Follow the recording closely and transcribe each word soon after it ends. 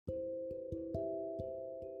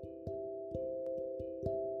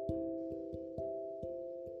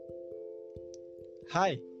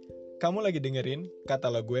Hai, kamu lagi dengerin Kata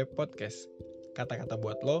Lo Gue Podcast. Kata-kata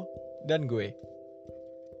buat lo dan gue.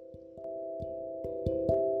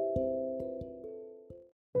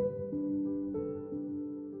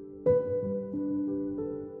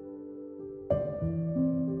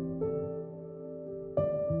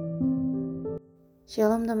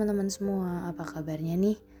 Shalom teman-teman semua, apa kabarnya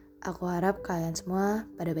nih? Aku harap kalian semua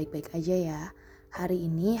pada baik-baik aja ya. Hari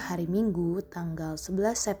ini hari Minggu tanggal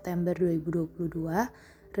 11 September 2022,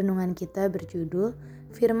 renungan kita berjudul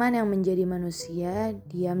Firman yang menjadi manusia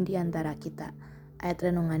diam di antara kita. Ayat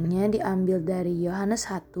renungannya diambil dari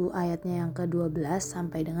Yohanes 1 ayatnya yang ke-12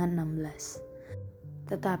 sampai dengan 16.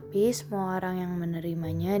 Tetapi semua orang yang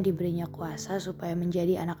menerimanya diberinya kuasa supaya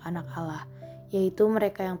menjadi anak-anak Allah, yaitu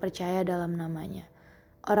mereka yang percaya dalam namanya.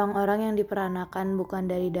 Orang-orang yang diperanakan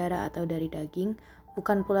bukan dari darah atau dari daging,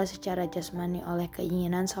 bukan pula secara jasmani oleh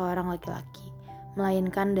keinginan seorang laki-laki,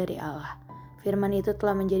 melainkan dari Allah. Firman itu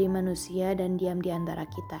telah menjadi manusia dan diam di antara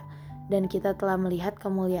kita, dan kita telah melihat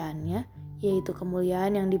kemuliaannya, yaitu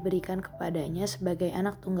kemuliaan yang diberikan kepadanya sebagai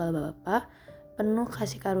anak tunggal Bapa, penuh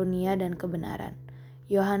kasih karunia dan kebenaran.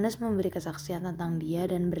 Yohanes memberi kesaksian tentang dia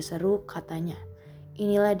dan berseru, katanya,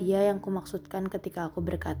 "Inilah dia yang kumaksudkan ketika aku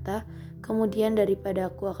berkata, kemudian daripada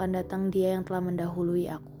aku akan datang dia yang telah mendahului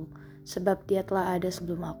aku, sebab dia telah ada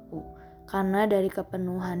sebelum aku. Karena dari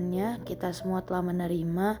kepenuhannya kita semua telah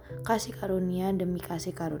menerima kasih karunia demi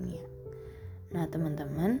kasih karunia." Nah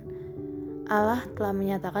teman-teman, Allah telah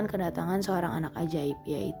menyatakan kedatangan seorang anak ajaib,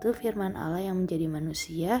 yaitu firman Allah yang menjadi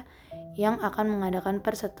manusia, yang akan mengadakan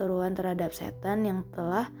perseteruan terhadap setan yang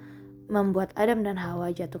telah membuat Adam dan Hawa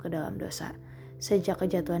jatuh ke dalam dosa. Sejak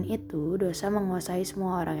kejatuhan itu, dosa menguasai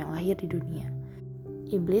semua orang yang lahir di dunia.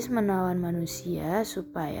 Iblis menawan manusia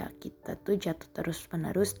supaya kita tuh jatuh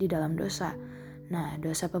terus-menerus di dalam dosa. Nah,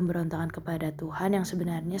 dosa pemberontakan kepada Tuhan yang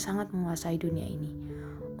sebenarnya sangat menguasai dunia ini.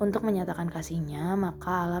 Untuk menyatakan kasih-Nya,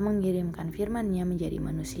 maka Allah mengirimkan firman-Nya menjadi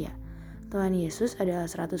manusia. Tuhan Yesus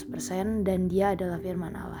adalah 100% dan Dia adalah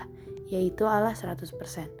firman Allah, yaitu Allah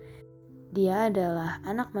 100%. Dia adalah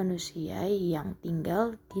anak manusia yang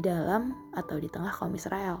tinggal di dalam atau di tengah kaum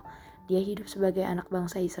Israel. Dia hidup sebagai anak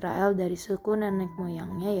bangsa Israel dari suku nenek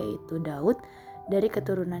moyangnya, yaitu Daud, dari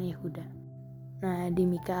keturunan Yehuda. Nah, di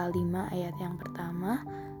Mika 5 ayat yang pertama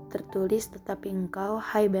tertulis, "Tetapi engkau,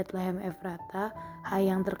 hai Betlehem Efrata, hai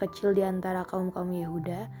yang terkecil di antara kaum-kaum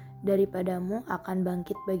Yehuda, daripadamu akan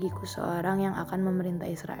bangkit bagiku seorang yang akan memerintah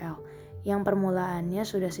Israel, yang permulaannya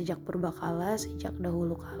sudah sejak purbakala, sejak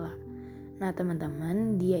dahulu kala." Nah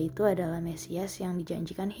teman-teman, dia itu adalah Mesias yang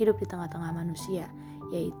dijanjikan hidup di tengah-tengah manusia,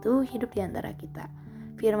 yaitu hidup di antara kita.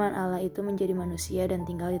 Firman Allah itu menjadi manusia dan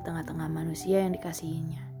tinggal di tengah-tengah manusia yang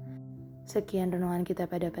dikasihinya. Sekian renungan kita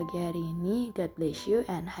pada pagi hari ini. God bless you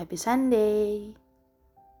and happy Sunday.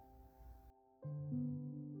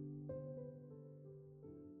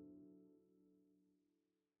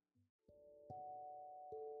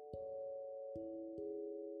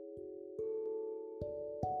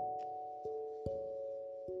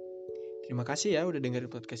 Terima kasih ya udah dengerin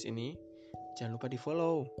podcast ini. Jangan lupa di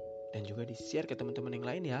follow dan juga di share ke teman-teman yang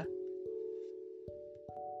lain ya.